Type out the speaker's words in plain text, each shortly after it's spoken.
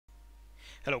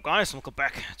Hello guys, welcome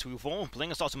back to EU4,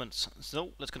 playing as Ottomans. So,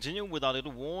 let's continue with our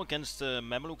little war against the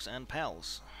Mamelukes and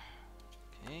Pals.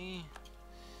 Okay.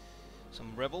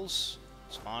 Some rebels.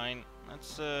 It's fine.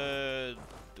 Let's do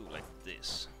like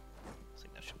this. I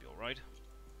think that should be alright.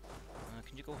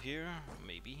 Can you go here?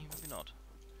 Maybe, maybe not.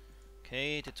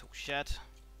 Okay, they took shat.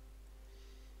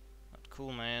 Not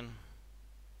cool, man.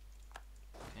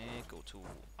 Okay, go to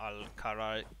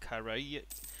Al-Kariatan.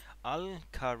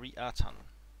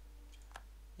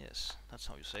 Yes, that's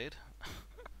how you say it.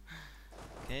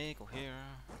 Okay, go here.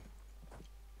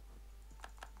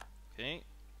 Okay.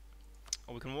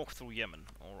 Oh, we can walk through Yemen.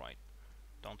 Alright.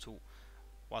 Down to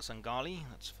Wasangali.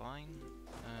 That's fine.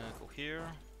 Go here.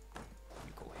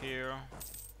 You go here.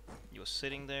 You're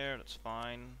sitting there. That's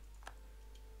fine.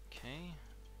 Okay.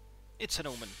 It's an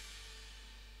omen.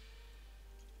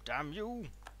 Damn you!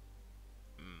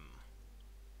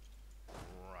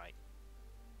 Right.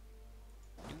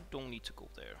 You don't need to go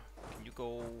there. Can you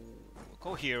go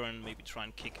here and maybe try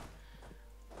and kick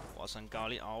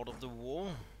Wasangali out of the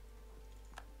war?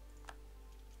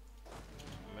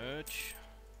 Merge.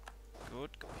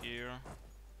 Good, go here.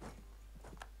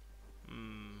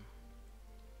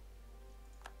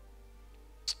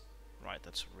 Right,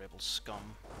 that's rebel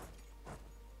scum.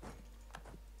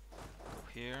 Go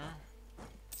here.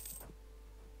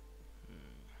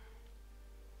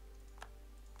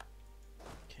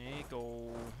 Okay,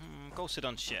 go sit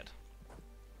on shed.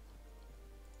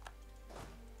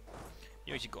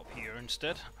 You should go up here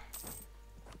instead.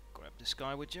 Grab this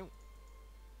guy with you.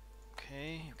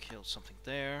 Okay, you killed something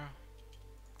there.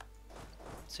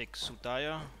 Take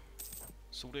Sudaya.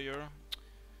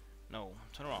 No,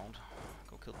 turn around.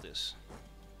 Go kill this.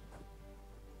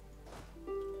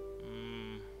 Go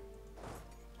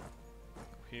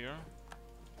here.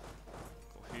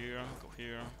 Go here, go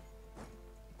here.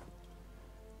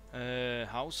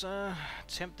 Hausa,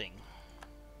 tempting.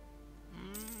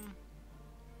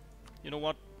 You know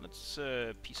what? Let's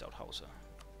peace out Hausa.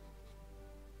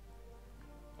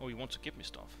 Oh, you want to give me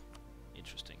stuff?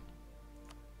 Interesting.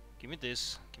 Give me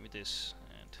this,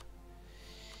 and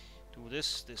do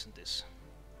this, this, and this,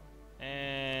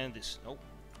 and this. Nope,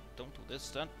 don't do this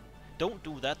then. Don't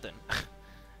do that then.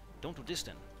 Don't do this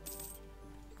then,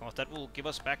 because that will give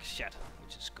us back shat,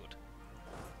 which is good.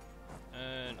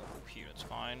 No, go here, it's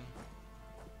fine.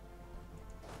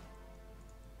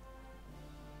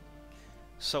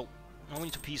 So, now we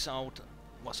need to piece out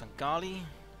Wasangali.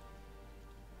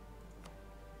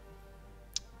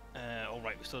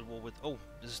 Alright, we started war with... Oh,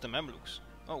 this is the Mamelukes.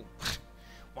 Oh,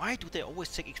 why do they always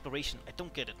take exploration? I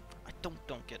don't get it. I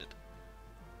don't get it.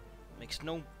 Makes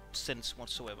no sense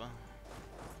whatsoever.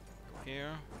 Go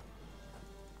here.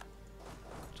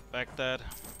 Go to Baghdad.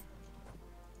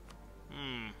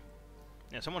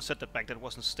 Yeah, someone said that Baghdad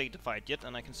wasn't statified yet,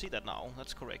 and I can see that now.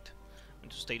 That's correct. I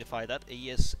need to statify that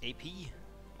ASAP.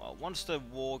 Well, once the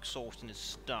war exhaustion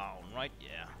is down, right?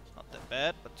 Yeah, it's not that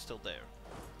bad, but still there.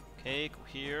 Okay, go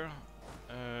here.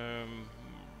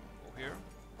 Go here.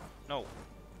 No,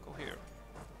 go here.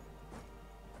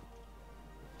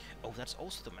 Oh, that's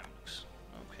also the Mamluks.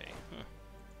 Okay. Go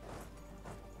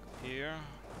here.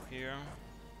 Go here.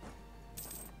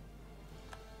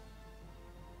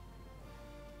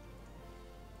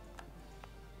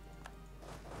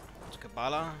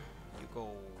 Kabbalah, you go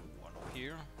one over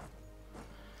here.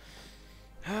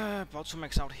 About to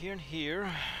max out here and here.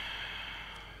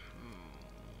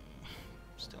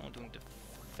 Still not doing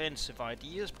defensive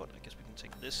ideas, but I guess we can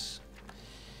take this.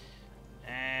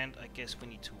 And I guess we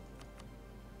need to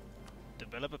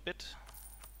develop a bit.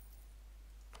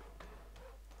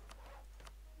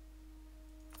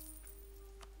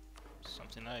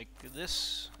 Something like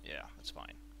this. Yeah, that's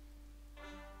fine.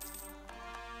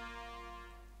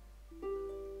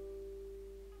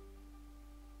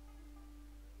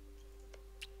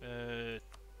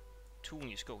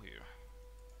 Tunis, go here.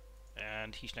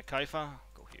 And Hishna Kaifa,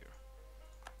 go here.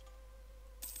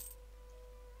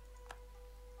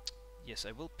 Yes,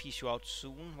 I will piece you out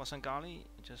soon, Wasangali.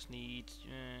 I just need...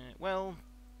 well,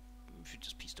 we should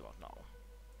just piece them out now.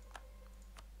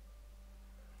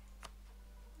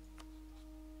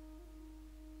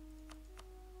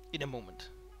 In a moment.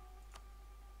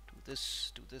 Do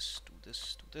this, do this, do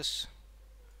this, do this.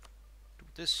 Do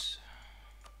this.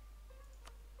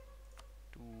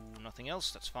 Do nothing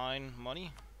else, that's fine.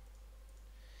 Money.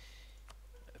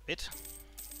 A bit.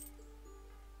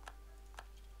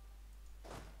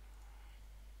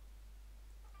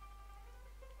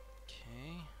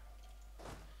 Okay.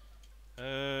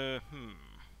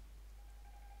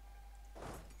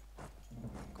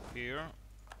 Go here.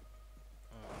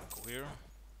 Go here.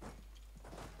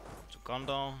 To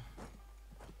Gondar.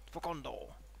 For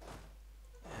Gondor.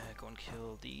 Go and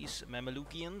kill these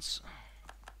Mamelukians.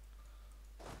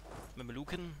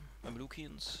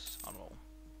 Mamelukians? I don't know.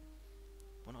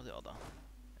 One or the other.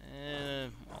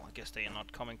 Well, I guess they are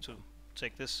not coming to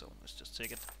take this, so let's just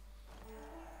take it.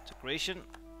 Integration.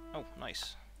 Oh,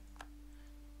 nice.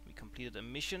 We completed a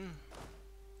mission.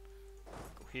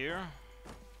 Go here.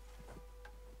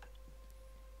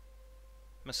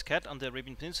 Muscat on the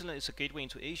Arabian Peninsula is a gateway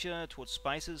into Asia towards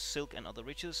spices, silk and other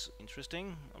riches.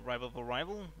 Interesting. Arrival of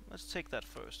rival. Let's take that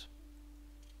first.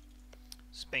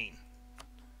 Spain.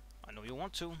 I know you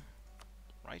want to,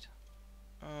 right?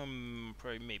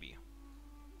 Probably maybe.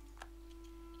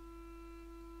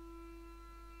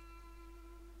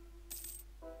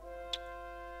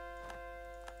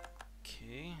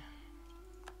 Okay.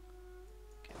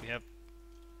 Okay, we have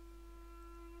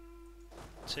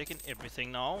taken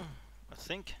everything now, I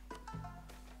think.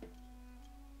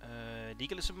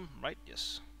 Legalism, right?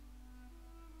 Yes.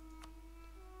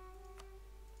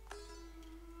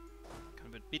 Kind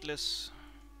of a bit beatless.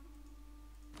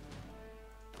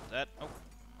 That. Oh,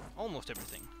 almost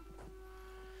everything.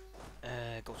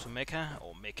 Go to Mecca,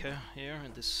 or Mecca here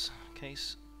in this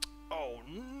case. Oh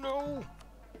no!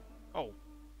 Oh,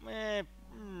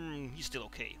 he's still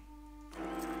okay.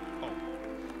 Oh,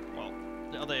 well,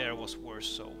 the other area was worse,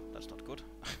 so that's not good.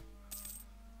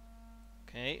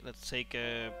 Okay, let's take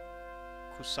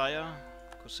Corsair.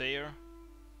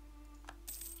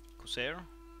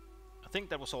 I think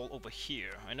that was all over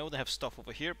here. I know they have stuff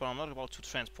over here, but I'm not about to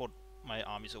transport my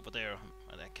armies over there,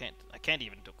 and I can't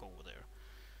even go over there.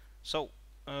 So,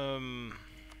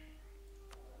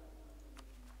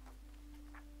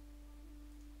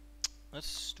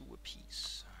 let's do a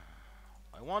peace.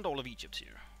 I want all of Egypt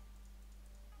here,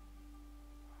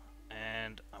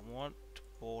 and I want to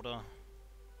border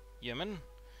Yemen.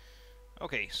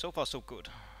 Okay, so far so good.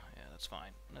 Yeah, that's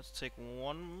fine. Let's take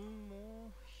one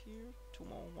more here, two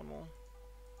more, one more.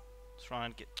 Try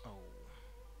and get. Oh.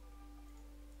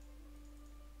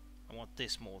 I want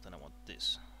this more than I want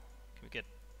this. Can we get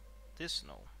this?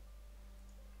 No.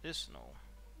 This? No.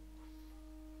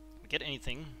 Can we get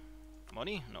anything?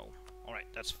 Money? No.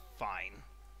 Alright, that's fine.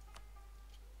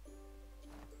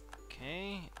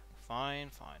 Okay.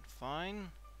 Fine.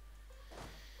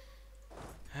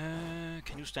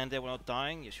 Can you stand there without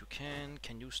dying? Yes, you can.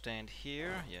 Can you stand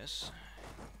here? Yes.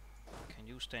 Can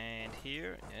you stand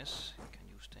here? Yes. Can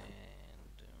you stand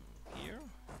here?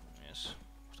 Yes.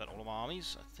 Was that all of our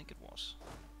armies? I think it was.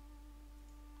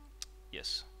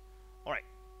 Yes. Alright.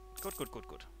 Good.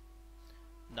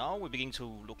 Now we're beginning to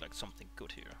look like something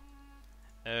good here.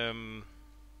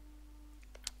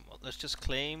 Well, let's just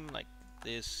claim like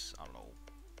this. I don't know.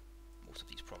 Most of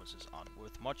these provinces aren't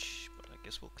worth much, but I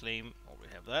guess we'll claim.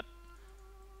 Already have that.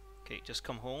 Okay, just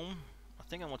come home. I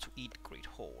think I want to eat Great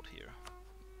Horde here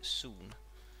soon.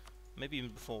 Maybe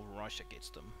even before Russia gets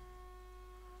them.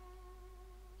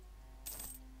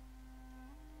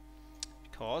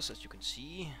 Because, as you can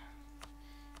see,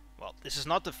 well, this is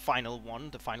not the final one,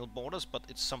 the final borders, but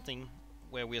it's something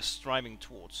where we are striving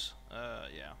towards.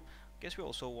 Yeah. I guess we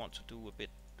also want to do a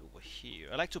bit over here.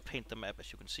 I like to paint the map,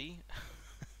 as you can see.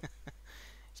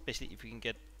 Especially if we can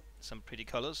get some pretty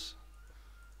colors.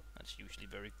 That's usually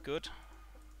very good.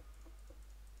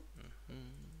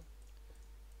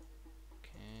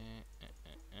 Okay.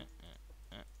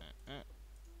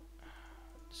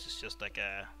 This is just like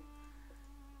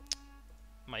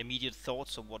my immediate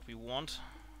thoughts of what we want.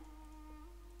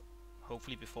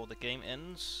 Hopefully before the game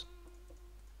ends.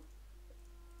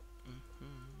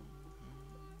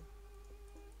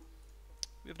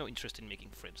 We have no interest in making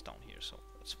friends down here, so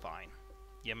that's fine.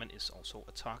 Yemen is also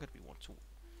a target we want to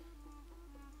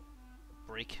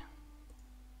break.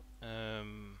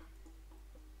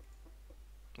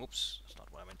 Oops, that's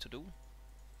not what I meant to do.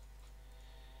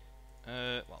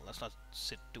 Well, let's not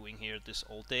sit doing here this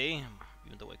all day,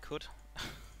 even though I could.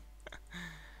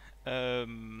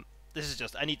 This is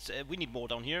just, we need more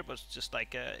down here, but it's just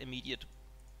like immediate,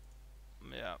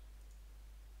 yeah,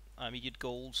 immediate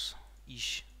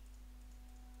goals-ish.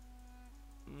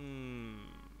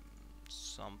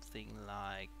 Something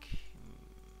like,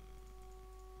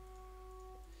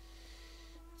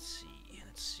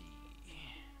 let's see.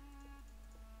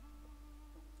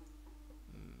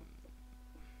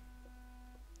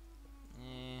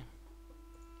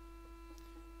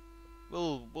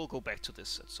 We'll go back to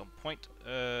this at some point.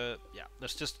 Yeah,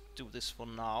 let's just do this for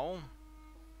now.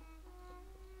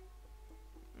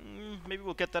 Maybe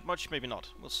we'll get that much, maybe not.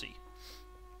 We'll see.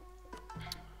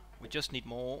 We just need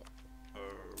more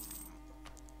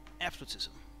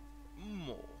absolutism.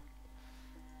 More.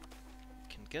 We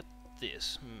can get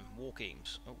this. War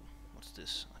games. Oh, What's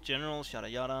this? General, yada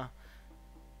yada.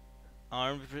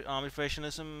 Army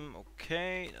professionalism.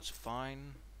 Okay, that's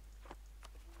fine.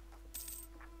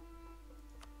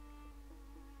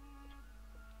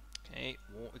 Okay,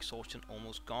 war exhaustion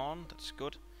almost gone. That's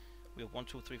good. We have 1,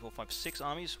 2, 3, 4, 5, 6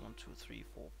 armies. 1, 2, 3,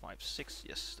 4, 5, 6.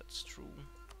 Yes, that's true.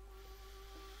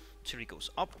 Artillery goes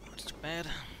up. That's too bad.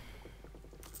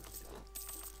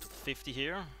 To 50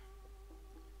 here.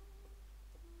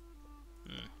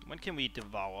 When can we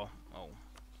devour? Oh,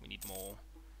 we need more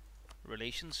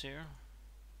relations here.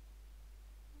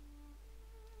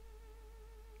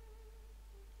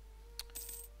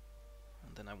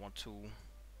 And then I want to...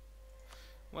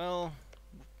 Well,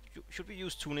 should we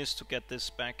use Tunis to get this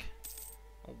back?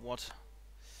 Or what?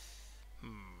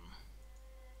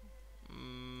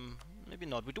 Maybe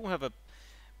not. We do have a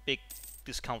big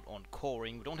discount on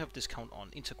coring. We don't have discount on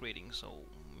integrating, so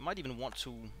we might even want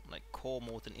to like core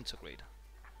more than integrate.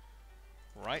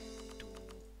 Right. Do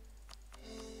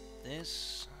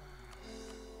this.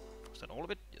 Was that all of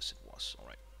it? Yes, it was. All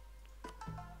right.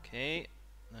 Okay.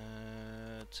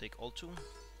 Take all two.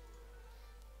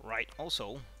 Right.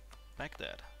 Also,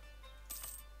 Baghdad.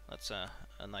 That's a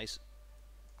nice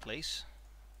place.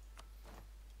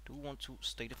 Do want to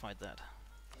statify that.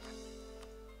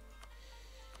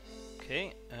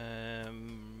 Okay.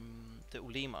 The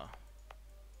Ulema.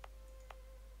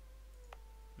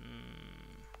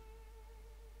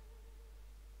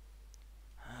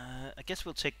 I guess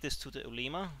we'll take this to the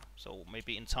Ulema, so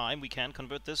maybe in time we can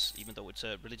convert this, even though it's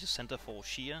a religious center for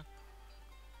Shia.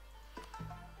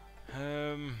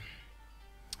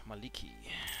 Maliki.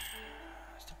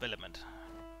 Development.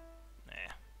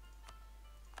 Nah.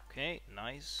 Okay,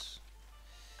 nice.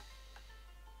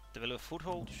 Develop a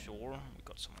foothold, sure. We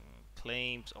got some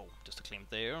claims. Oh, just a claim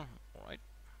there. Alright.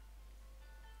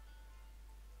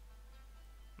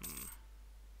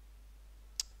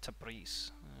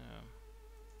 Tabriz.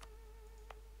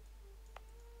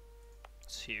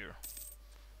 It's here.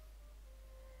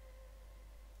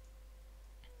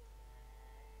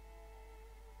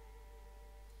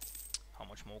 How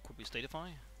much more could we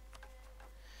statify?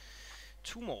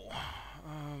 2 more.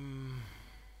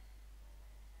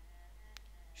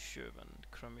 Shervan,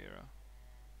 Crimea.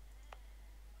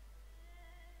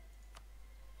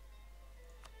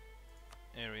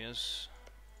 Areas.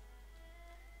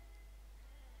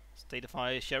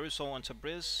 Statify Sherizor and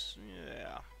Tabriz.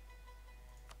 Yeah.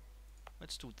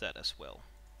 Let's do that as well.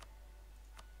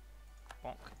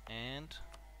 Bonk and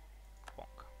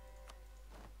bonk.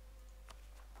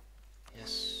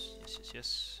 Yes, yes, yes,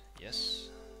 yes, yes,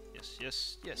 yes,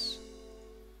 yes, yes.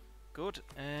 Good,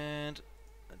 and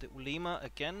the Ulema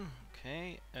again.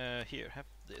 Okay, here, have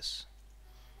this.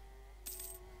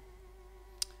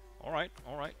 Alright,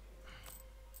 alright.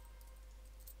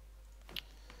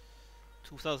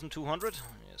 2,200.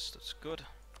 Yes, that's good.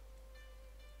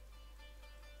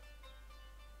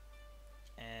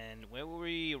 And where were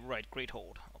we? Right, Great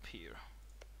Horde up here.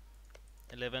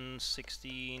 11,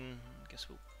 16. I guess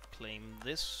we'll claim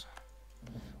this.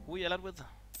 Who are we allied with?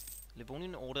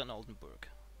 Livonian Order and Oldenburg.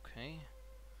 Okay.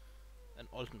 And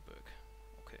Oldenburg.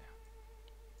 Okay.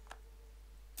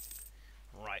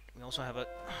 Right. We also have a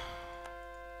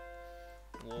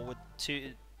war with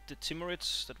the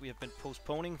Timurids that we have been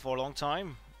postponing for a long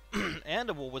time. And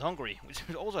a war with Hungary, which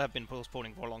we also have been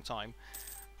postponing for a long time.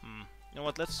 You know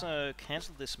what, let's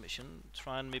cancel this mission.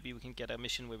 Try and maybe we can get a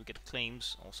mission where we get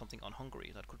claims or something on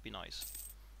Hungary. That could be nice.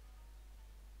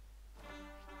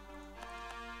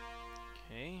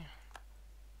 Okay.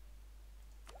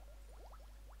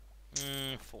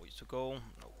 4 years to go.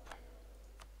 Nope.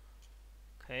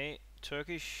 Okay,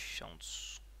 Turkish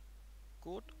sounds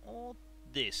good. Or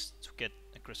this, to get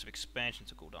aggressive expansion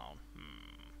to go down.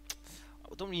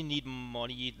 I don't really need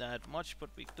money that much, but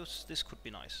this could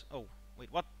be nice. Oh,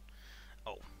 wait, what?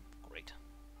 Oh, great.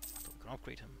 I thought we could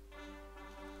upgrade him.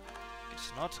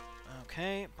 Guess not.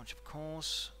 Okay, bunch of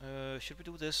cores. Should we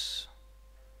do this?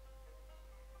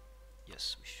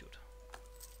 Yes, we should.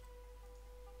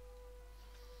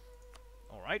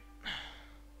 Alright.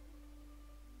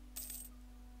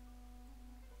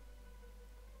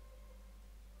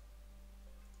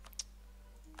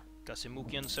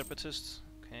 Gasimukian separatists.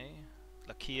 Okay.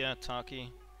 Lakia,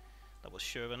 Taki. That was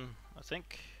Shervan, I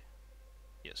think.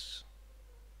 Yes.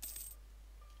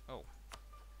 Oh.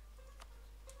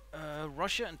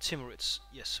 Russia and Timurids.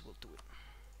 Yes, we'll do it.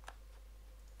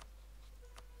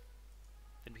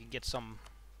 Then we can get some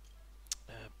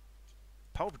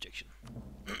power projection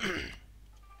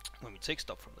when we take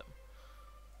stuff from them.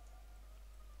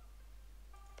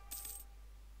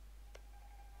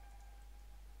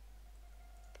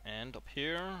 And up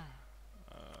here,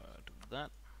 do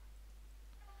that.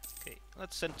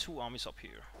 let's send 2 armies up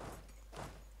here.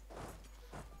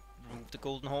 Remove the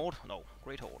Golden Horde. No,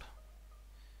 Great Horde.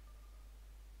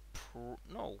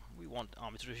 No, we want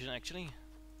army tradition actually.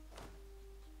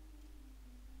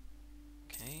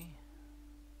 Okay,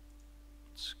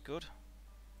 that's good.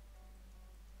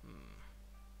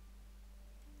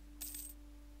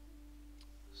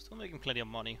 Still making plenty of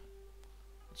money.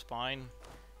 That's fine.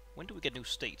 When do we get new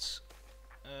states?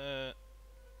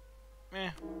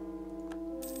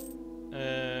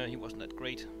 He wasn't that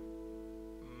great.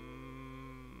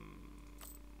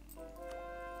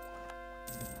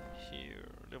 Here,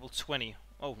 level 20.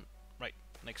 Oh, right,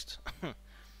 next.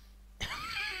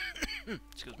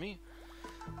 Excuse me.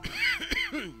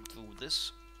 Do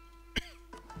this.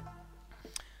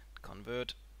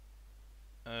 Convert.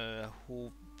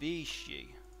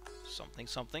 Hovishi. Something,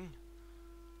 something.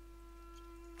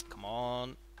 Come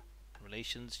on.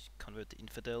 Relations, convert the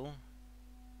infidel.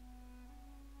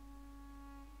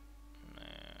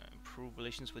 Improve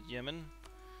relations with Yemen.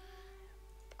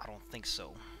 I don't think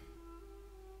so.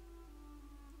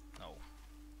 No.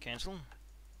 Cancel.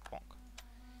 Bonk.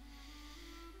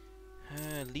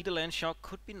 Lead a land shock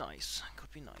could be nice.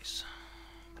 Could be nice.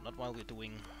 But not while we're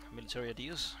doing military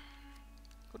ideas.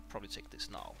 Could probably take this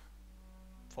now.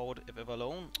 Forward if ever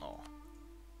alone. Oh.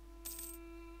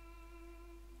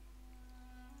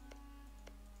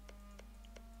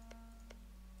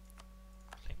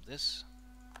 Claim this.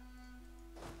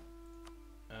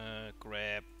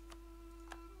 Grab.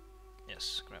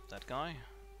 Yes, grab that guy.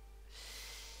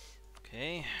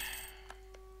 Okay.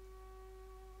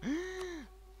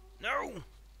 No!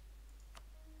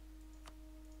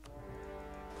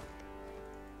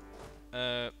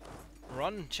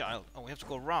 Run, child. Oh, we have to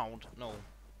go around. No.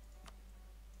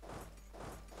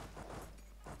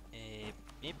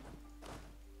 Beep.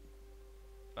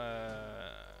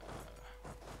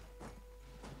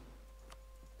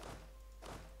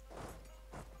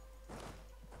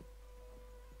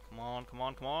 Come on, come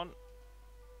on, come on.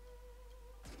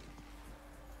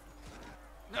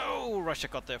 No! Russia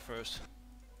got there first.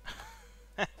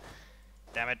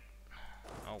 Damn it.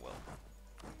 Oh well.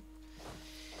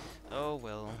 Oh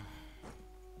well.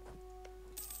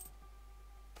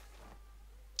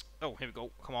 Oh, here we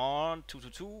go. Come on.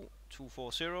 222,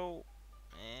 240.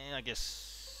 And I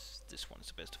guess this one is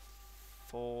the best.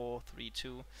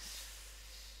 432.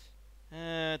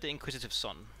 The Inquisitive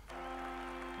Son.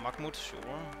 Mahmud, sure.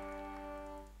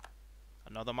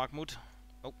 Another Mahmud.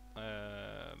 Oh,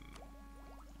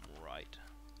 right.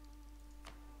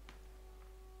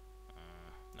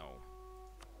 No.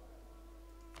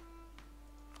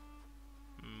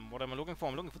 What am I looking for?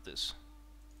 I'm looking for this.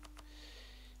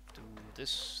 Do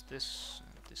this, this,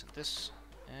 this and this,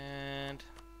 and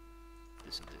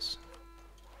this and this.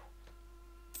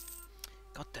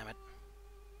 God damn it.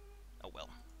 Oh well.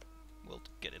 We'll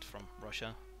get it from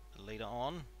Russia later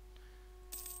on.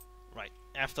 Right.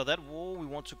 After that war, we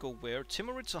want to go where?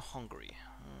 Timurids or Hungary?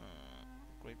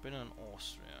 Great Britain and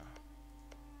Austria.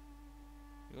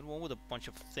 We got war with a bunch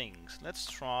of things. Let's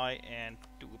try and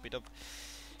do a bit of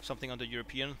something on the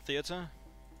European theater.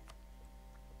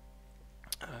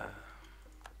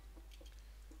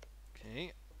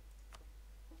 Okay.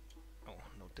 Oh,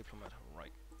 no diplomat.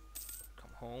 Right.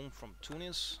 Come home from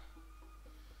Tunis.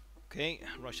 Okay,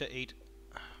 Russia ate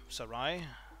Sarai.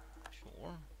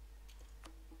 Sure.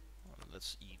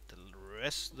 Let's eat the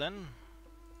rest then.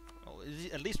 Oh,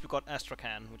 at least we got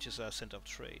Astrakhan, which is a center of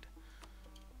trade.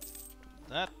 Do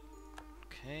that.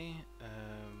 Okay.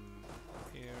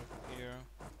 Here.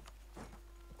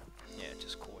 Yeah,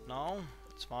 just court now.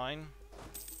 It's fine.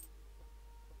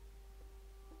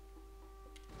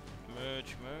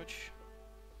 Merge.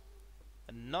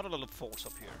 And not a lot of forts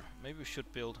up here. Maybe we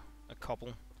should build a couple.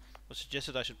 It was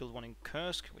suggested I should build one in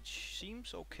Kursk, which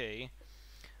seems okay.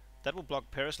 That will block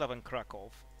Pereslav and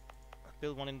Krakow.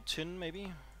 Build one in Tin,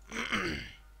 maybe?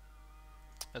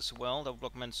 As well, that will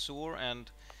block Mansour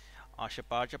and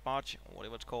Azerbaijan, or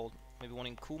whatever it's called. Maybe one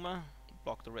in Kuma,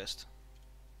 block the rest.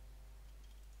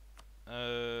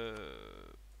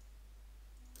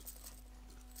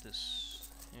 This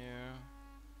here.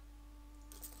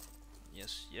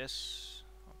 Yes.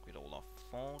 Upgrade all our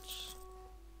forts.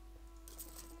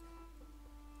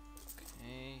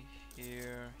 Okay,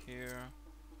 here.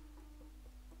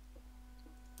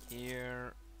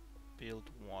 Build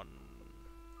one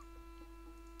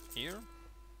here.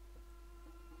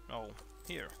 No,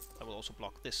 here. That will also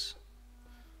block this.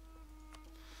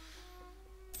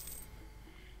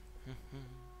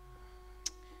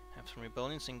 Have some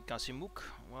rebellions in Gazimuk.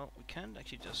 Well, we can't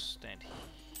actually just stand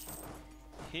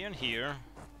here and here.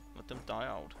 Let them die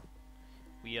out.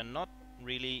 We are not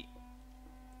really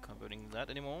converting converting that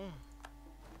anymore.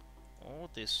 Or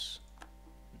this.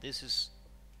 This is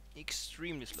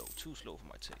extremely slow. Too slow for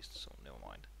my taste, so never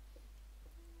mind.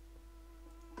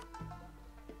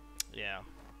 Yeah.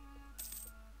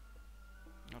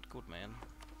 Not good, man.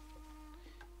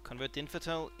 Convert the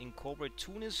Infidel, incorporate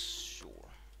Tunis? Sure.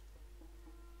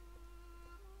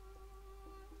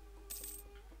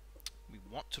 We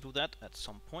want to do that at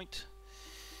some point.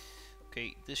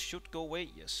 Okay, this should go away.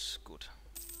 Yes, good.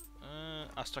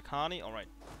 Astrakani, alright.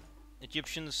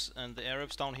 Egyptians and the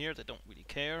Arabs down here, they don't really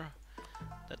care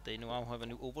that they now have a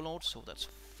new overlord, so that's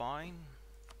fine.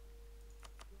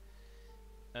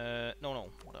 No,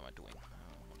 what am I doing?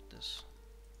 Not this.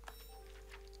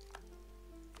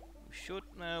 We should,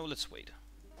 no, let's wait.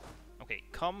 Okay,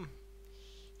 come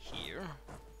here.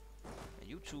 And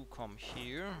you two come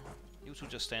here. You two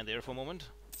just stand there for a moment.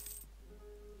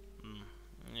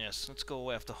 Yes, let's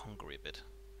go after Hungary a bit.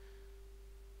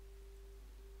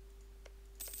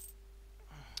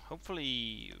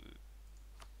 Hopefully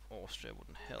Austria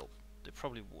wouldn't help. They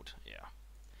probably would, yeah.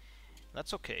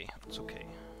 That's okay, that's okay.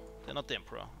 They're not the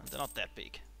Emperor, and they're not that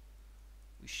big.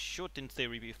 We should, in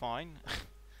theory, be fine.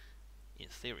 In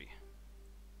theory.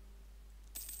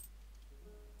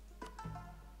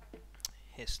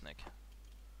 Hesnek.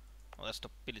 Oh, that's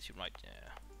nobility, right?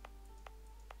 Yeah.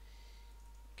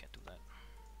 Can't do that.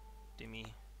 Demi.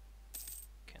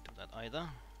 Can't do that either.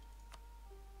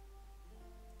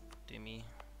 Demi.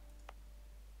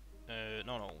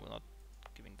 No, we're not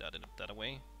giving that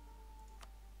away.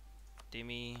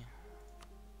 Demi.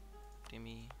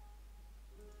 Demi.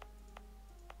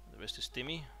 The rest is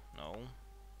Demi. No.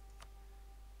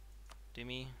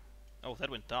 Demi. Oh, that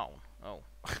went down. Oh.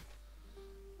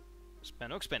 Spare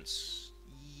no expense.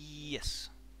 Yes.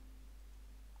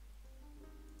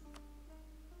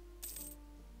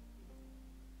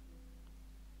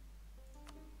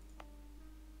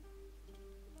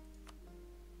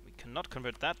 We cannot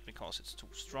convert that because it's too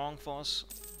strong for us.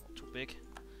 Or too big.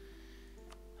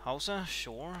 Hausa,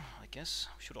 sure, I guess.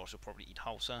 We should also probably eat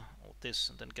Hausa or this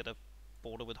and then get a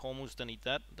border with Hormuz, then eat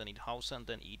that, then eat Hausa and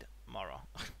then eat Mara.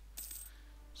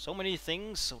 So many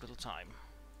things, so little time.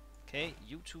 Okay,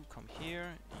 you two come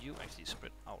here. You actually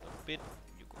spread out a bit.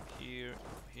 You go here, you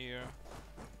go here,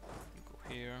 you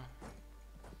go here.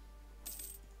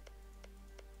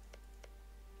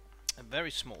 A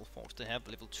very small force. They have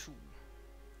level 2.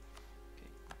 Okay,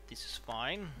 this is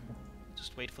fine.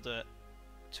 Just wait for the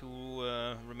two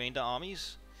remainder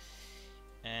armies,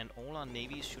 and all our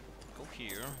navies should go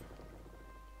here.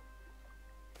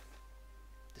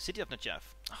 The city of Najaf.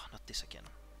 Ah, not this again.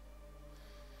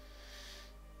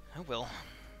 Oh well.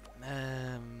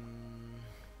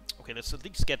 Okay, let's at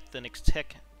least get the next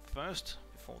tech first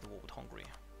before the war with Hungary.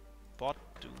 But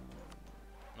do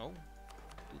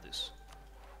this.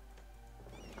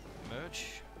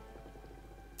 Merge.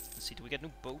 Let's see. Do we get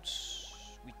new boats?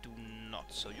 We do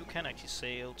not, so you can actually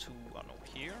sail to, I don't know,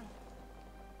 here.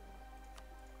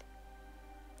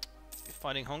 We're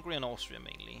fighting Hungary and Austria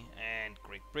mainly, and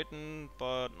Great Britain,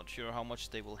 but not sure how much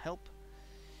they will help.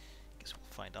 Guess we'll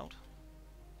find out.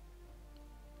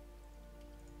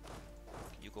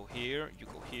 You go here, you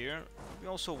go here. We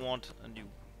also want a new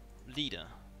leader,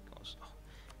 because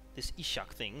this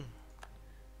Ishak thing,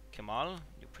 Kemal,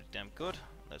 you're pretty damn good.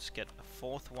 Let's get a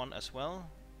fourth one as well,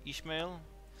 Ishmael.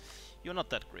 You're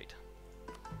not that great.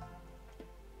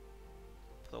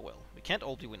 So well, we can't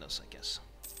all be winners, I guess.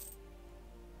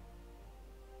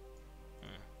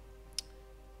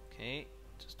 Okay,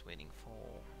 just waiting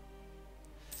for...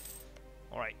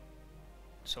 Alright.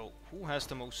 So, who has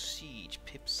the most siege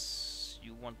pips?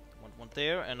 You want one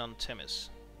there and on Themis.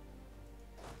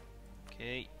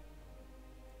 Okay.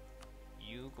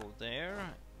 You go there.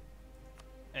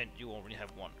 And you already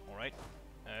have one, alright.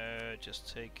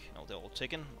 Just take... No, they're all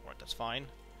taken. Alright, that's fine.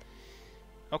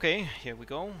 Okay, here we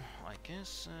go. I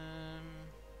guess...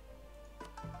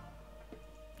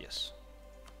 yes.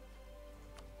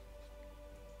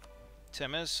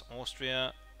 Themis,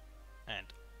 Austria,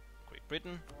 and Great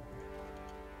Britain.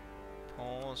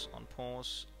 Pause, on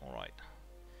pause. Alright.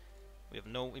 We have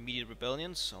no immediate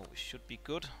rebellions, so we should be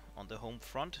good on the home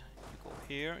front. You go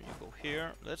here, you go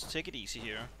here. Let's take it easy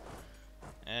here.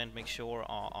 And make sure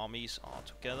our armies are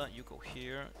together. You go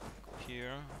here, you go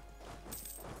here,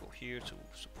 you go here to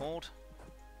support.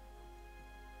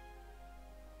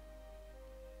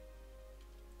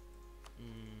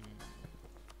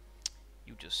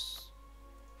 You just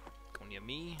go near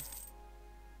me.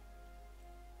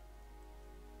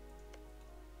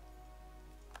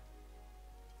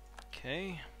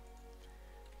 Okay.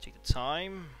 Take the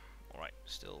time. Alright,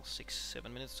 still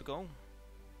 6-7 minutes to go.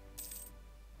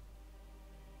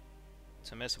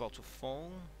 Temes about to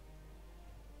fall.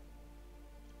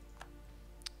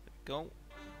 There we go.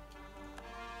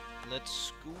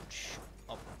 Let's scooch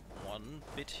up one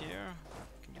bit here.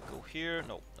 Can you go here?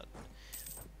 No, that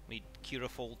made Kira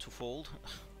fall to fold.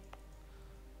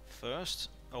 First.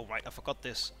 Oh right, I forgot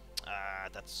this.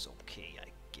 That's okay,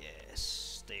 I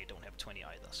guess. They don't have 20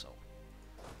 either, so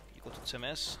you go to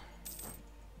Temes.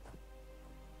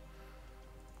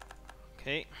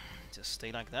 Okay, just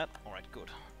stay like that. Alright, good.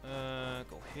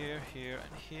 Go here, here,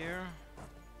 and here.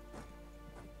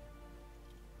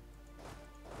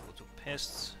 Go to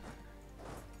pests.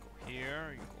 Go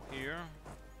here, you go here.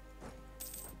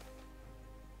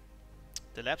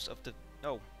 The lapse of the...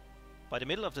 Oh. By the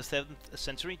middle of the 7th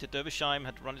century, the Derbyshire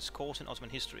had run its course in Ottoman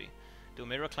history. The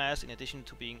Umera class, in addition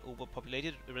to being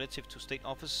overpopulated relative to state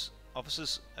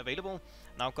offices available,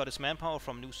 now got its manpower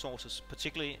from new sources,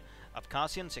 particularly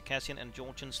Abkhazian, Circassian and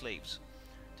Georgian slaves.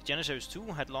 The Janissaries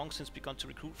too had long since begun to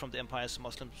recruit from the empire's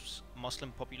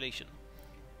Muslim population,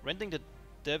 rendering the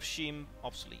Dervshim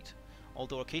obsolete.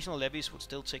 Although occasional levies would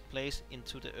still take place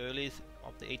into the early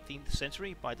of the 18th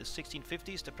century, by the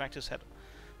 1650s the practice had,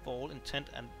 for all intent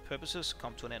and purposes,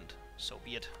 come to an end. So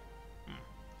be it.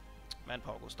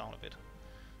 Manpower goes down a bit.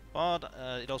 But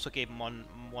it also gave one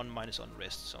minus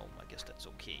unrest, so I guess that's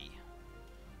okay.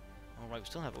 Alright, we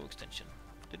still have overextension.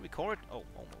 Did we core it? Oh,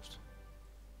 almost.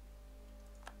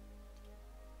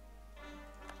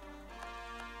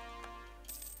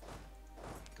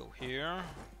 Go here.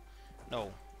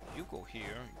 No, you go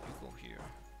here, you go here.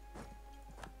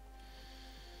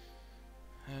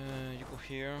 You go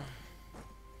here.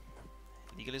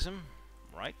 Legalism,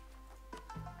 right?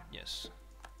 Yes.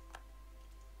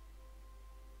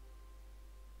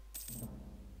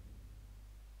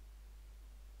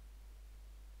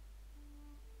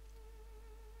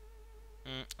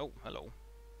 Oh, hello.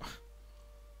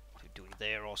 What are you doing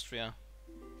there, Austria?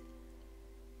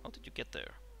 How did you get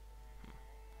there?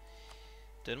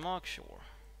 Denmark, sure.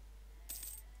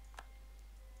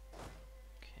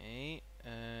 Okay.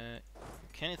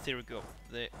 Can in theory go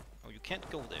there? Oh, you can't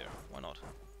go there. Why not?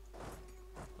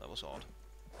 That was odd.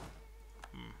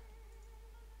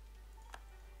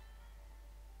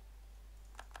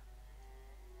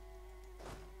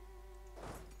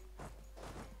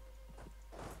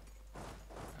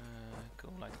 Go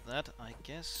like that, I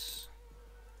guess.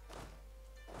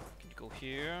 Can you go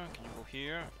here? Can you go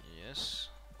here? Yes.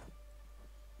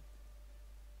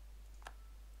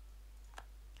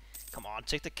 Come on,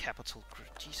 take the capital.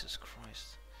 Jesus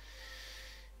Christ.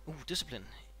 Ooh, discipline.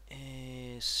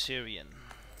 Syrian,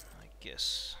 I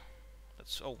guess.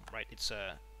 That's... Oh, right, it's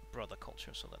a brother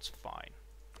culture, so that's fine.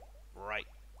 Right.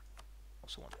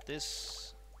 Also want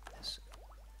this, this,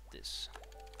 this.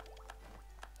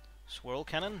 Swirl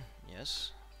cannon,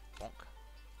 yes. Bonk.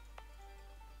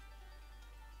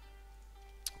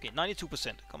 Okay,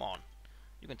 92%, come on.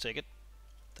 You can take it.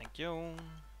 Thank you.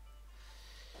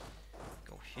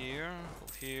 Go here, go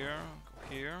here,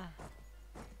 go here.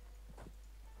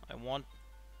 I want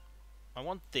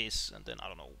this, and then, I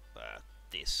don't know,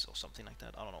 this, or something like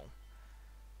that, I don't know.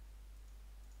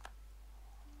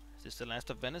 Is this the last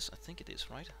of Venice? I think it is,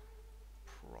 right?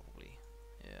 Probably,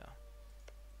 yeah.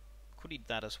 Could eat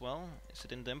that as well. Is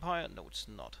it in the Empire? No, it's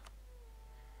not.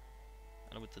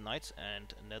 And with the Knights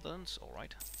and Netherlands,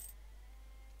 alright.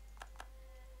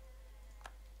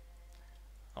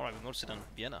 Alright, we're going to sit on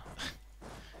Vienna.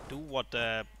 Do what,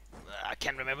 I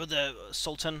can't remember the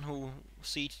Sultan who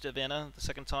sieged Vienna the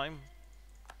second time.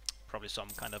 Probably some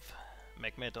kind of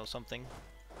Mehmed or something.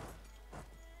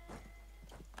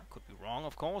 Could be wrong,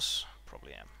 of course.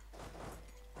 Probably am.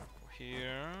 Go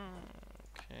here.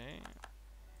 Okay.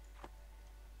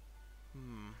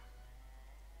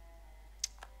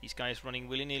 These guys running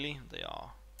willy-nilly, they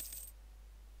are.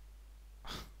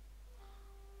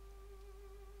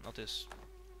 Not this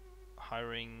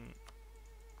hiring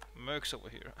mercs over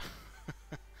here.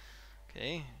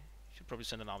 Okay, should probably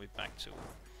send an army back to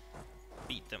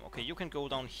beat them. Okay, you can go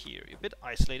down here. You're a bit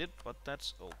isolated, but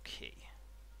that's okay.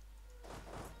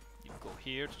 You go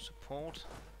here to support.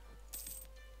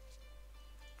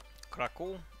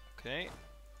 Krakow, okay.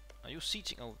 Are you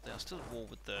sieging? Oh, they're still at war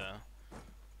with the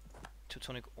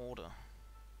Teutonic Order.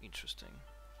 Interesting.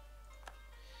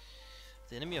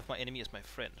 The enemy of my enemy is my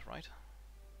friend, right?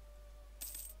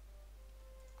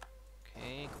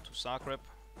 Okay, go to Zagreb.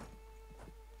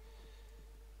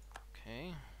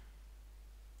 Okay.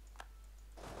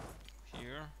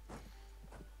 Here.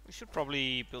 We should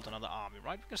probably build another army,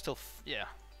 right? We can still, yeah,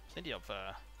 plenty of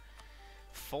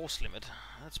force limit.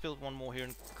 Let's build one more here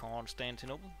in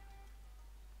Constantinople.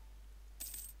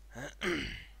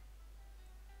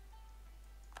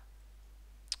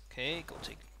 Okay, go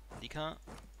take Lika.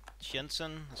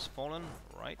 Jensen has fallen,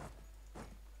 right.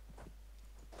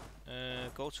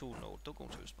 Go to, no, don't go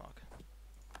to Östmark.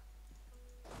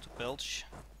 To Belch.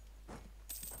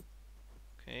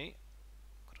 Okay.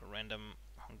 Got a random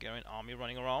Hungarian army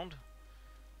running around.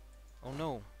 Oh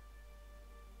no.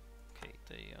 Okay,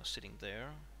 they are sitting there.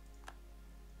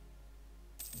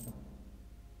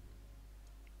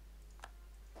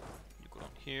 You go down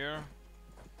here.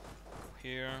 Go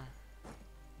here.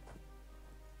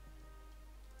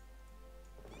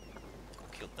 Go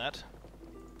kill that.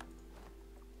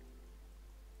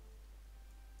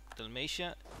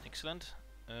 Dalmatia, excellent.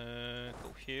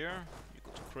 Go here. You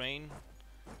go to Crane.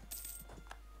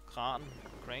 Kran,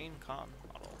 Crane, Kran,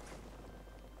 I don't know.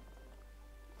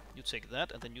 You take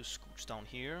that, and then you scooch down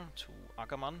here to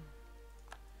Ackermann.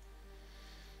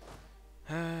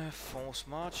 Force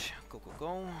march, go, go,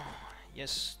 go.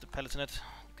 Yes, the Palatinate,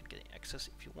 you can get access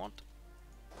if you want.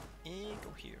 And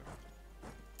go here.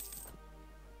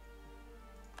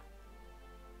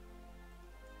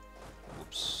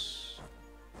 Whoops.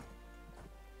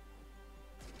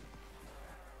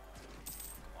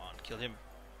 Come on, kill him.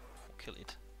 Or kill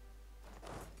it.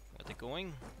 Where are they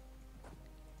going?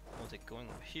 Oh, they're going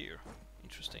over here.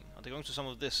 Interesting. Are they going to some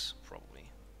of this?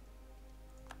 Probably.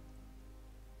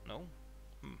 No?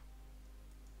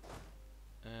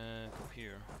 Go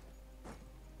here.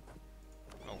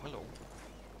 Oh, hello.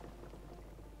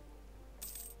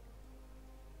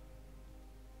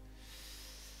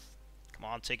 Come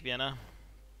on, take Vienna.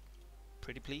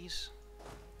 Pretty please.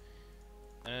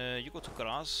 You go to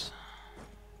Graz.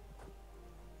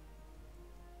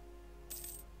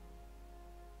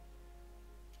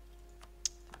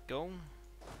 Go.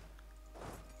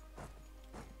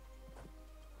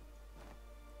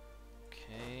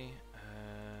 Okay,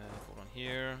 go down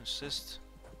here, assist.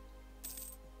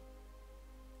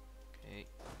 Okay,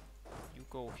 you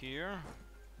go here.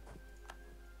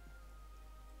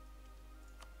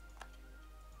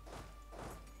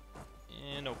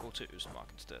 And no, go to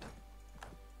Östmark instead.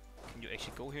 Can you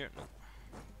actually go here? No.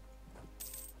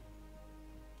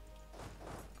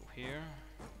 Go here.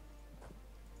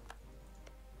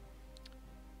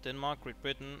 Denmark, Great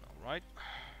Britain, alright.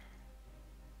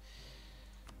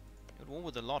 You're at war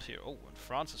with a lot here. Oh, and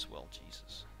France as well,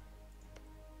 Jesus.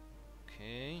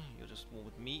 Okay, you're just at war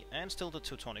with me and still the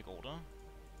Teutonic Order.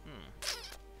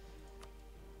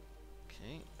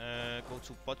 Okay, go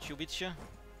to Botsjovice. Go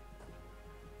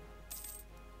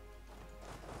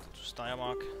to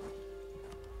Steiermark.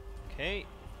 Okay,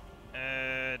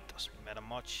 doesn't matter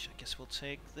much. I guess we'll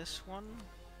take this one.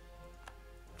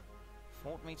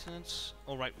 Fort maintenance.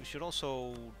 Alright, we should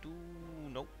also do...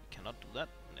 Nope, we cannot do that.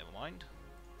 Never mind.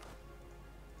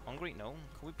 Hungary? No.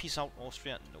 Can we peace out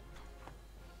Austria? Nope.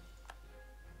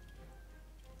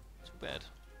 Too bad.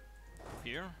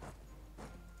 Here.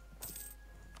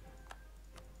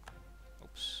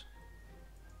 Oops.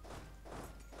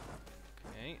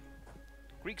 Okay.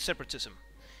 Greek separatism.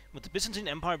 With the Byzantine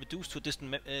Empire reduced to a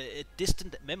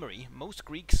distant memory, most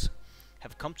Greeks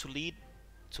have come to live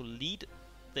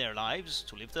their lives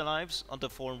under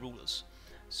foreign rulers.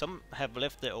 Some have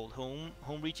left their old home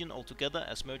region altogether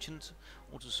as merchants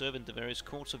or to serve in the various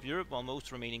courts of Europe, while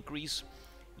most remain in Greece,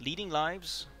 leading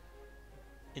lives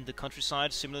in the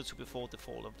countryside similar to before the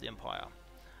fall of the empire.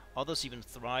 Others even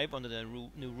thrive under their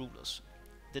new rulers.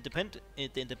 The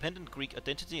independent Greek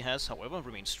identity has, however,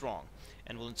 remained strong,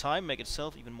 and will in time make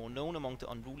itself even more known among the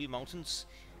unruly mountains,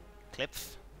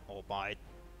 Klepf, or by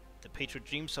the patriot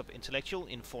dreams of intellectual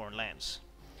in foreign lands.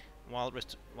 While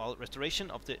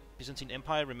restoration of the Byzantine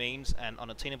Empire remains an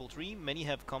unattainable dream, many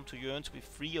have come to yearn to be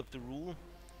free of the rule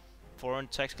foreign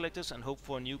tax collectors and hope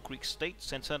for a new Greek state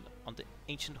centered on the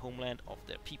ancient homeland of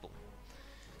their people.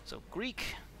 So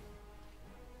Greek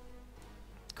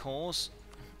cause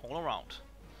all around.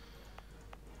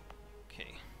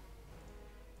 Okay.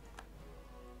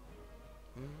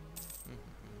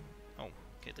 Oh,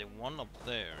 okay, they won up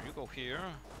there. You go here.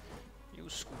 You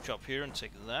scooch up here and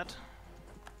take that.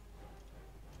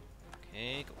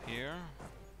 Okay, go here.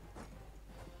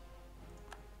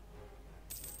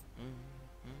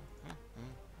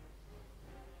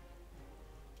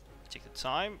 Take the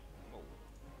time.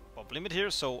 Off limit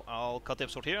here, so I'll cut the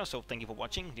episode here. So thank you for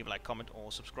watching. Leave a like, comment,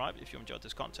 or subscribe if you enjoyed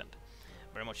this content.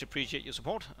 Very much appreciate your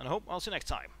support, and I hope I'll see you next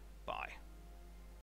time. Bye.